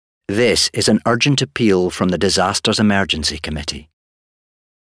This is an urgent appeal from the Disasters Emergency Committee.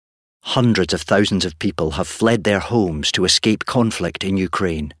 Hundreds of thousands of people have fled their homes to escape conflict in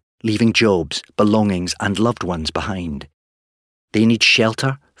Ukraine, leaving jobs, belongings and loved ones behind. They need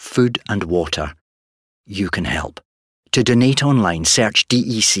shelter, food and water. You can help. To donate online, search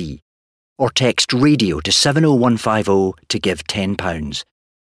DEC or text RADIO to 70150 to give £10.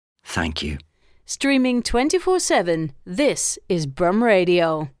 Thank you. Streaming 24/7, this is Brum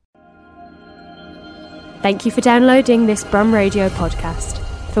Radio. Thank you for downloading this Brum Radio podcast.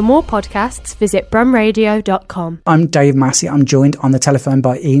 For more podcasts, visit brumradio.com. I'm Dave Massey. I'm joined on the telephone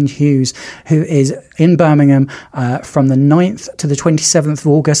by Ian Hughes, who is in Birmingham from the 9th to the 27th of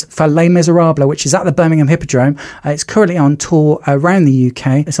August for Les Miserables, which is at the Birmingham Hippodrome. It's currently on tour around the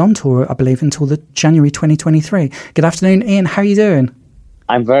UK. It's on tour, I believe, until the January 2023. Good afternoon, Ian. How are you doing?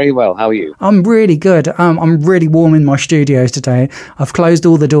 I'm very well. How are you? I'm really good. I'm really warm in my studio today. I've closed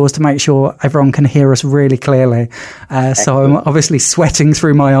all the doors to make sure everyone can hear us really clearly. So I'm obviously sweating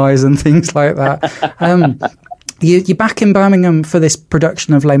through my eyes and things like that. You're back in Birmingham for this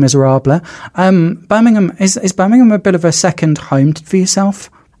production of Les Miserables. Birmingham is Birmingham a bit of a second home for yourself?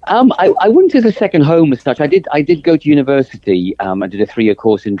 I wouldn't say it's a second home as such. I did go to university. I did a 3-year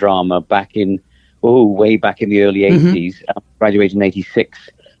course in drama way back in the early 80s. Graduated in 86.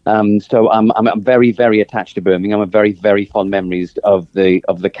 So I'm very, very attached to Birmingham. I have very, very fond memories of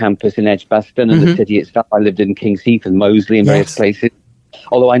the campus in Edgbaston and the city itself. I lived in King's Heath and Moseley and various places.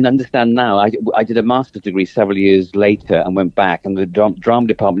 Although I understand now, I did a master's degree several years later and went back, and the drama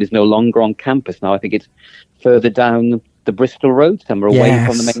department is no longer on campus now. I think it's further down the Bristol Road, somewhere away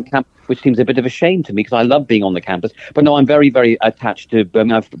from the main campus, which seems a bit of a shame to me because I love being on the campus. But no, I'm very, very attached to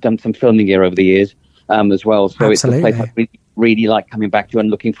Birmingham. I've done some filming here over the years as well. So Absolutely. It's a place I really like coming back to and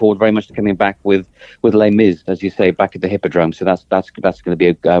looking forward very much to coming back with Les Mis, as you say, back at the Hippodrome. So that's going to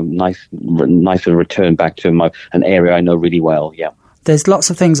be a nicer return back to an area I know really well. Yeah. There's lots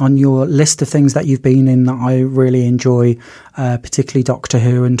of things on your list of things that you've been in that I really enjoy, particularly Doctor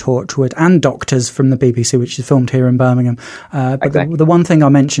Who and Torchwood and Doctors from the BBC, which is filmed here in Birmingham. But exactly. the one thing I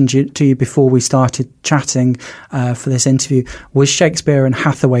mentioned to you before we started chatting for this interview was Shakespeare and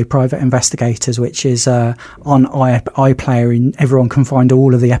Hathaway Private Investigators, which is on iPlayer, and everyone can find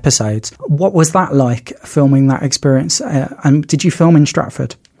all of the episodes. What was that like, filming that experience? And did you film in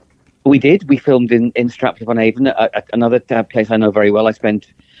Stratford? We did. We filmed in Stratford-upon-Avon, another place I know very well. I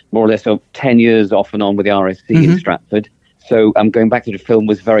spent more or less 10 years off and on with the RSC in Stratford. So going back to the film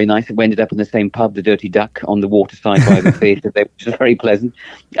was very nice. We ended up in the same pub, the Dirty Duck, on the waterside by the theatre there, which is very pleasant.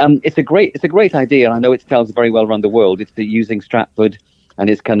 It's a great idea, and I know it tells very well around the world. It's using Stratford and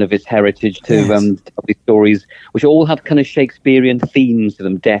its heritage to tell these stories, which all have kind of Shakespearean themes to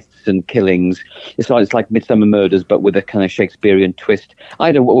them, deaths and killings. It's like Midsummer Murders, but with a kind of Shakespearean twist. I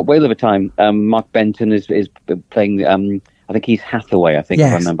had a whale of a time. Mark Benton is playing, I think he's Hathaway, if I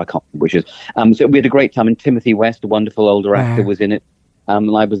remember, I can't remember which is. So we had a great time, and Timothy West, a wonderful older actor, was in it.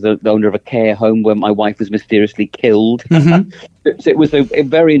 And I was the owner of a care home where my wife was mysteriously killed. So it was a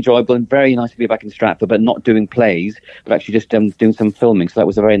very enjoyable and very nice to be back in Stratford, but not doing plays, but actually just doing some filming. So that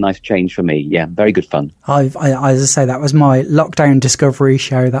was a very nice change for me. Yeah, very good fun. As I say, that was my lockdown discovery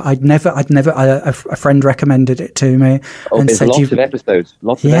show that a friend recommended it to me. And there's lots of episodes.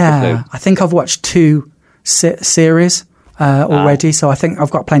 I think I've watched 2 series. Already, so I think I've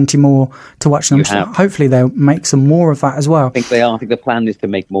got plenty more to watch them. So hopefully they'll make some more of that as well. I think they are. I think the plan is to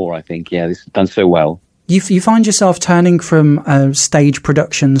make more. I think, this is done so well. You find yourself turning from stage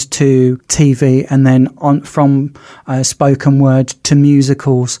productions to TV, and then from spoken word to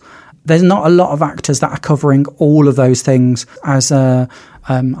musicals. There's not a lot of actors that are covering all of those things as I'm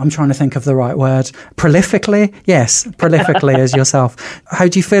trying to think of the right word. Prolifically? Yes, prolifically as yourself. How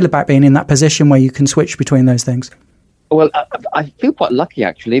do you feel about being in that position where you can switch between those things? Well, I feel quite lucky,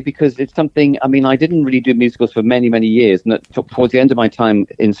 actually, because it's something, I didn't really do musicals for many, many years. And towards the end of my time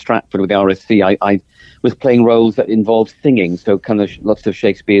in Stratford with the RSC, I was playing roles that involved singing. So kind of lots of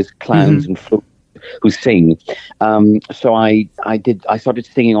Shakespeare's clowns and flutes who sing. So I started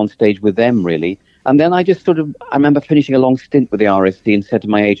singing on stage with them, really. And then I remember finishing a long stint with the RSC and said to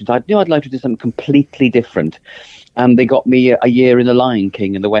my agent, I'd like to do something completely different. And they got me a year in The Lion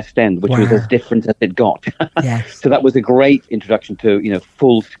King in the West End, which was as different as it got. Yes. So that was a great introduction to,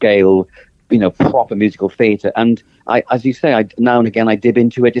 full-scale, proper musical theatre. And I, as you say, now and again I dib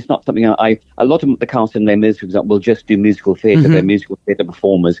into it. It's not something a lot of the cast in Les Mis, for example, will just do musical theatre. They're musical theatre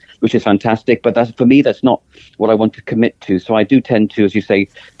performers, which is fantastic. But for me, that's not what I want to commit to. So I do tend to, as you say,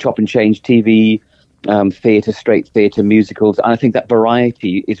 chop and change TV, theatre, straight theatre, musicals. And I think that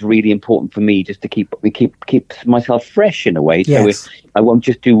variety is really important for me, just to keep myself fresh in a way. Yes. So I won't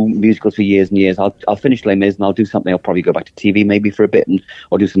just do musicals for years and years. I'll finish Les Mis and I'll do something. I'll probably go back to TV maybe for a bit,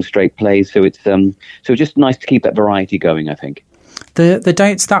 or do some straight plays. So it's just nice to keep that variety going, I think. The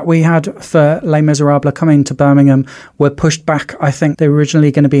dates that we had for Les Miserables coming to Birmingham were pushed back. I think they were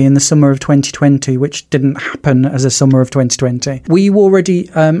originally going to be in the summer of 2020, which didn't happen as a summer of 2020. Were you already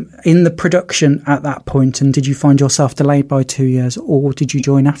in the production at that point, and did you find yourself delayed by 2 years, or did you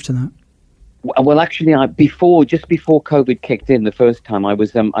join after that? Well, actually, just before COVID kicked in the first time, I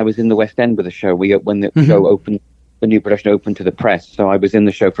was in the West End with the show. When the show opened, the new production opened to the press. So I was in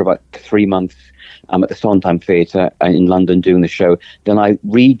the show for about 3 months. At the Sondheim Theatre in London doing the show. Then I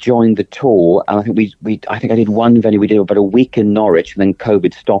rejoined the tour, and I think I did one venue. We did about a week in Norwich, and then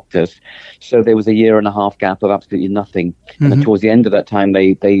COVID stopped us. So there was a 1.5 year gap of absolutely nothing. And then towards the end of that time,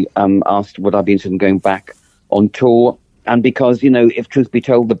 they asked would I be interested in going back on tour. And because, if truth be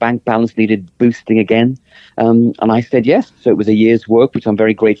told, the bank balance needed boosting again. And I said yes. So it was a year's work, which I'm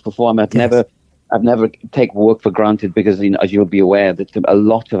very grateful for. I've never take work for granted, because, as you'll be aware, that a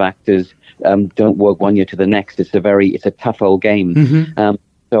lot of actors don't work 1 year to the next. It's a tough old game.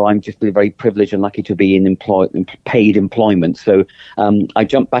 So I'm just very privileged and lucky to be in paid employment. So I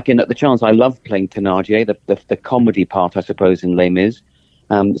jumped back in at the chance. I love playing Thénardier, the comedy part, I suppose, in Les Mis.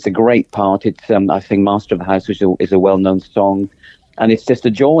 It's a great part. It's I sing Master of the House, which is a well-known song. And it's just a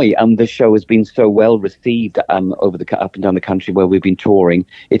joy. The show has been so well received up and down the country where we've been touring.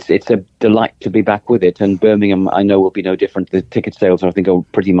 It's a delight to be back with it. And Birmingham, I know, will be no different. The ticket sales, I think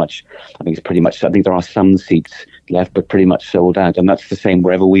there are some seats left, but pretty much sold out. And that's the same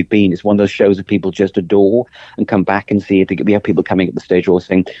wherever we've been. It's one of those shows that people just adore and come back and see it. We have people coming at the stage all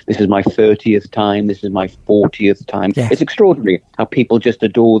saying, this is my 30th time, this is my 40th time. Yeah. It's extraordinary how people just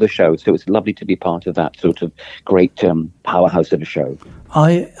adore the show. So it's lovely to be part of that sort of great powerhouse of a show.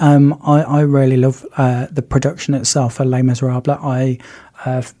 I really love the production itself for Les Miserables. I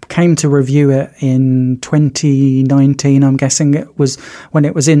came to review it in 2019. I'm guessing it was when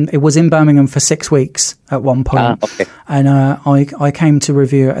it was in Birmingham for 6 weeks at one point. Okay. And I came to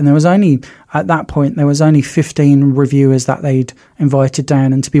review it, and at that point there was only 15 reviewers that they'd invited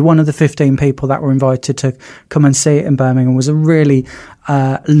down, and to be one of the 15 people that were invited to come and see it in Birmingham was a really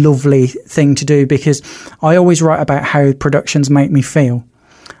lovely thing to do, because I always write about how productions make me feel.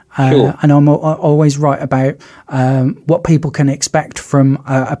 Sure. And I'm always write about what people can expect from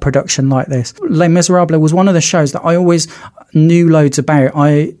a production like this. Les Miserables was one of the shows that I always knew loads about.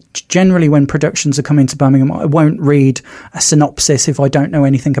 I generally, when productions are coming to Birmingham, I won't read a synopsis if I don't know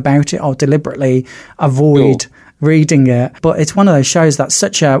anything about it. I'll deliberately avoid reading it. But it's one of those shows that's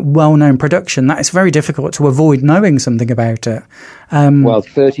such a well-known production that it's very difficult to avoid knowing something about it.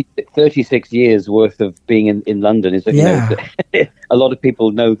 36 years worth of being in London is a lot of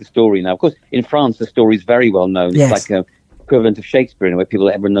people know the story now. Of course, in France, the story is very well known. Yes. It's like equivalent of Shakespeare in a way.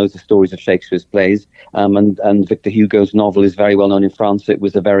 Everyone knows the stories of Shakespeare's plays. And Victor Hugo's novel is very well known in France. It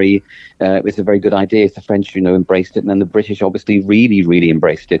was a very good idea. The French, embraced it, and then the British obviously really, really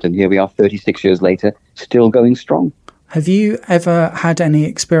embraced it. And here we are, 36 years later, still going strong. Have you ever had any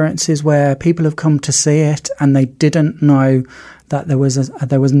experiences where people have come to see it and they didn't know that there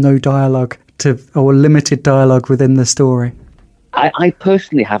was no dialogue or limited dialogue within the story? I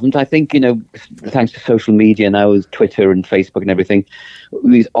personally haven't. I think, thanks to social media now, Twitter and Facebook and everything,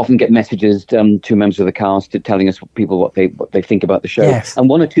 we often get messages to members of the cast telling us what they think about the show. Yes. And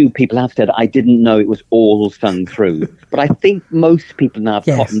one or two people have said, I didn't know it was all sung through. But I think most people now have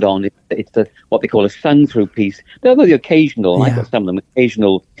cottoned on. It's what they call a sung through piece. There are the occasional, I've got some of them,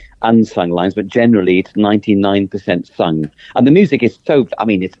 occasional unsung lines, but generally it's 99% sung. And the music is so,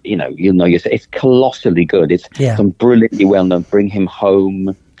 it's colossally good. It's some brilliantly well-known Bring Him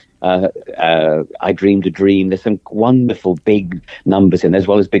Home, I Dreamed a Dream. There's some wonderful big numbers in there, as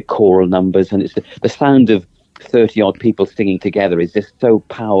well as big choral numbers. And it's the sound of 30-odd people singing together is just so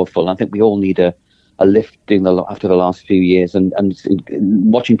powerful. I think we all need a lift after the last few years, and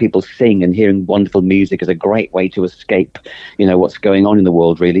watching people sing and hearing wonderful music is a great way to escape, what's going on in the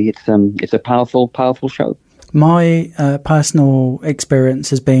world. Really, it's a powerful, powerful show. My personal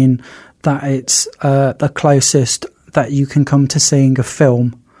experience has been that it's the closest that you can come to seeing a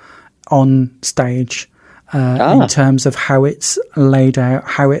film on stage. In terms of how it's laid out,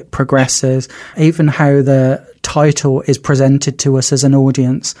 how it progresses, even how the title is presented to us as an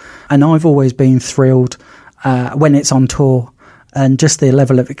audience. And I've always been thrilled when it's on tour, and just the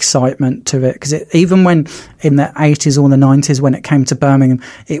level of excitement to it. Because even when in the 80s or the 90s, when it came to Birmingham,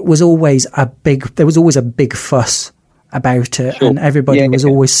 there was always a big fuss about it, and everybody was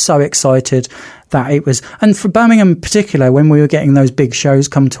always so excited that it was. And for Birmingham in particular, when we were getting those big shows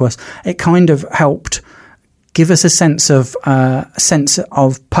come to us, it kind of helped give us a sense of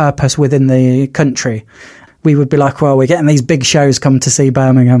purpose within the country. We would be like, well, we're getting these big shows come to see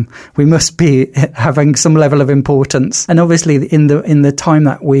Birmingham. We must be having some level of importance. And obviously, in the time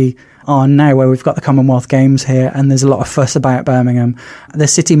that we are now, where we've got the Commonwealth Games here and there's a lot of fuss about Birmingham, the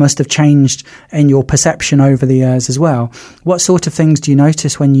city must have changed in your perception over the years as well. What sort of things do you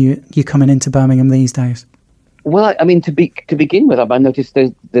notice when you're coming into Birmingham these days? Well, I mean, to begin with, I noticed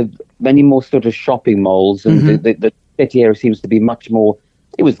there's many more sort of shopping malls, and the city area seems to be much more.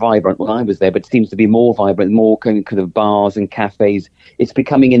 It was vibrant when I was there, but it seems to be more vibrant, more kind of bars and cafes. It's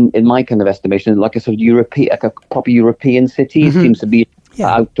becoming, in my kind of estimation, like a sort of like a proper European city. It seems to be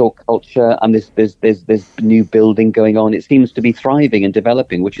outdoor culture, and there's new building going on. It seems to be thriving and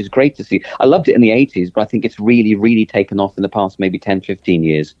developing, which is great to see. I loved it in the 80s, but I think it's really, really taken off in the past maybe 10, 15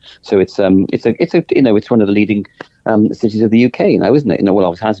 years. So it's one of the leading cities of the UK now, isn't it? Well,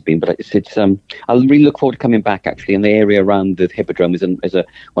 always has been, but I really look forward to coming back. Actually, and the area around the Hippodrome is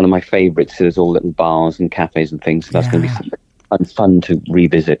one of my favourites. There's all little bars and cafes and things. So that's going to be fun to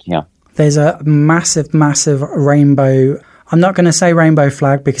revisit. Yeah, there's a massive, massive rainbow. I'm not going to say rainbow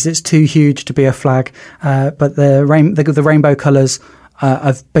flag because it's too huge to be a flag, but the rainbow colours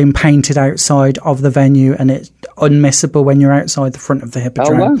have been painted outside of the venue, and it's unmissable when you're outside the front of the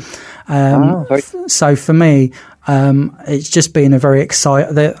Hippodrome. Oh, wow. So for me, it's just been a very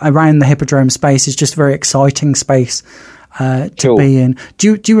around the Hippodrome space is just a very exciting space to be in.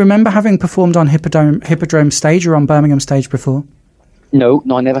 Do you remember having performed on Hippodrome stage or on Birmingham stage before? No,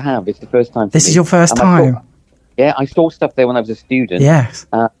 I never have. It's the first time. This is your first time? I saw stuff there when I was a student. Yes.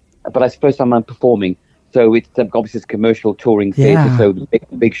 But it's the first time I'm performing. So it's obviously it's commercial touring theatre, so the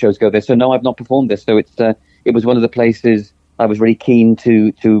big shows go there. So no, I've not performed this. So it was one of the places I was really keen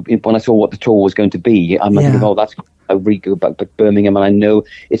to when I saw what the tour was going to be. I'm thinking, that's a really good back to Birmingham, and I know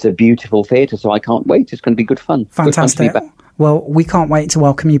it's a beautiful theatre, so I can't wait. It's going to be good fun. Fantastic. Well, we can't wait to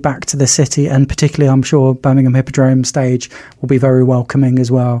welcome you back to the city, and particularly I'm sure Birmingham Hippodrome stage will be very welcoming as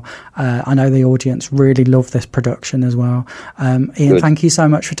well. I know the audience really love this production as well. Ian, thank you so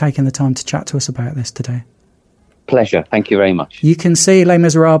much for taking the time to chat to us about this today. Pleasure. Thank you very much. You can see Les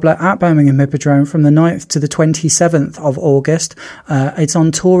Miserables at Birmingham Hippodrome from the 9th to the 27th of August. It's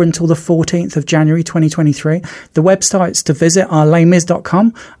on tour until the 14th of January 2023. The websites to visit are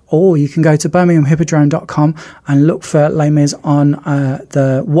lesmis.com, or you can go to birminghamhippodrome.com and look for Les Mis on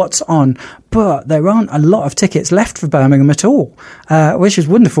the What's On. But there aren't a lot of tickets left for Birmingham at all, which is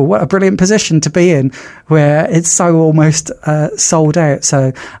wonderful. What a brilliant position to be in, where it's so almost sold out.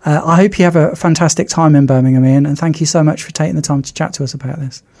 So I hope you have a fantastic time in Birmingham, Ian, and thank you so much for taking the time to chat to us about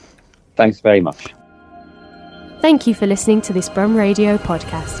this. Thanks very much. Thank you for listening to this Brum Radio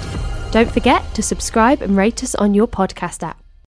podcast. Don't forget to subscribe and rate us on your podcast app.